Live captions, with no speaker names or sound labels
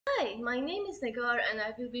Hi, my name is Nagar and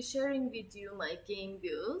I will be sharing with you my game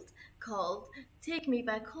build called Take Me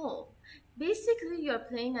Back Home. Basically, you're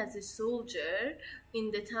playing as a soldier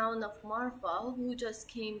in the town of Marfa who just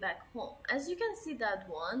came back home. As you can see, that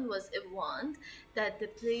one was a wand that the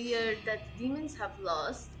demons have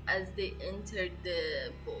lost as they entered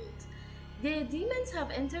the vault. The demons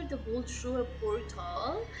have entered the vault through a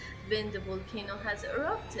portal when the volcano has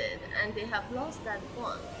erupted and they have lost that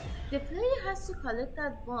wand. The player has to collect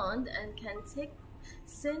that wand and can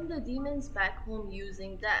send the demons back home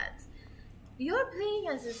using that. You're playing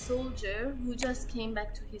as a soldier who just came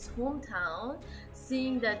back to his hometown,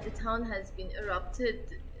 seeing that the town has been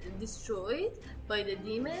destroyed by the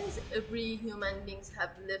demons. Every human beings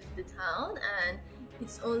have left the town, and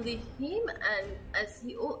it's only him. And as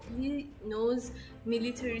he knows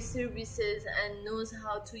military services and knows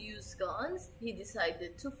how to use guns, he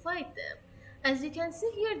decided to fight them. As you can see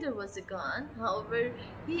here, there was a gun. However,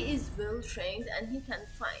 he is well trained and he can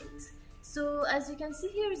fight. So as you can see,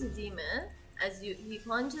 here is a demon. He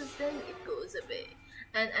punches them, it goes away.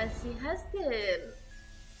 And as he has the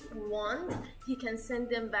wand, he can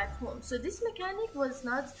send them back home. So this mechanic was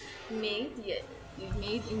not made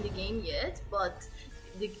in the game yet, but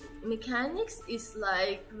the mechanics is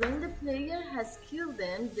like when the player has killed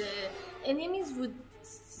them, the enemies would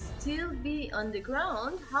still be on the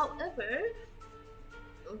ground. However,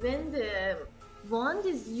 when the wand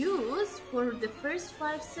is used for the first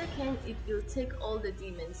 5 seconds, it will take all the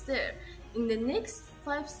demons there. In the next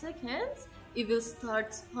 5 seconds, it will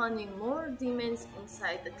start spawning more demons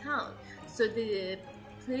inside the town. So the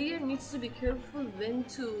player needs to be careful when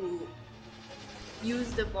to use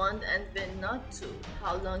the wand and when not to,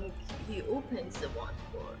 how long he opens the wand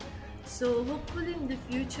for. So hopefully in the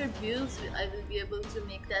future builds I will be able to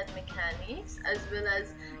make that mechanics, as well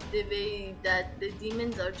as the way that the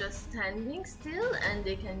demons are just standing still and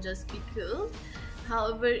they can just be killed.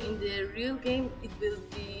 However, in the real game it will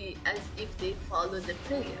be as if they follow the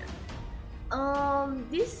player.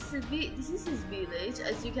 This is his village.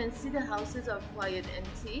 As you can see, the houses are quite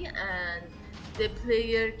empty and the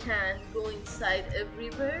player can go inside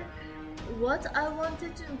everywhere. What I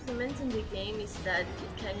wanted to implement in the game is that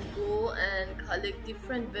it can go and collect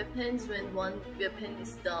different weapons when one weapon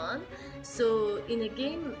is done. So in a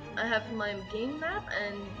game, I have my game map,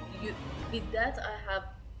 and with that I have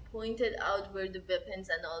pointed out where the weapons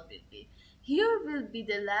and all will be. Here will be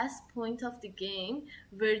the last point of the game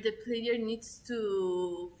where the player needs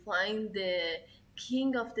to find the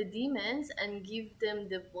king of the demons and give them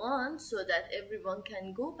the wand so that everyone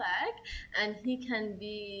can go back and he can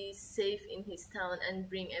be safe in his town and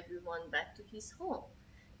bring everyone back to his home.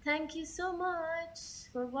 Thank you so much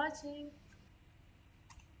for watching.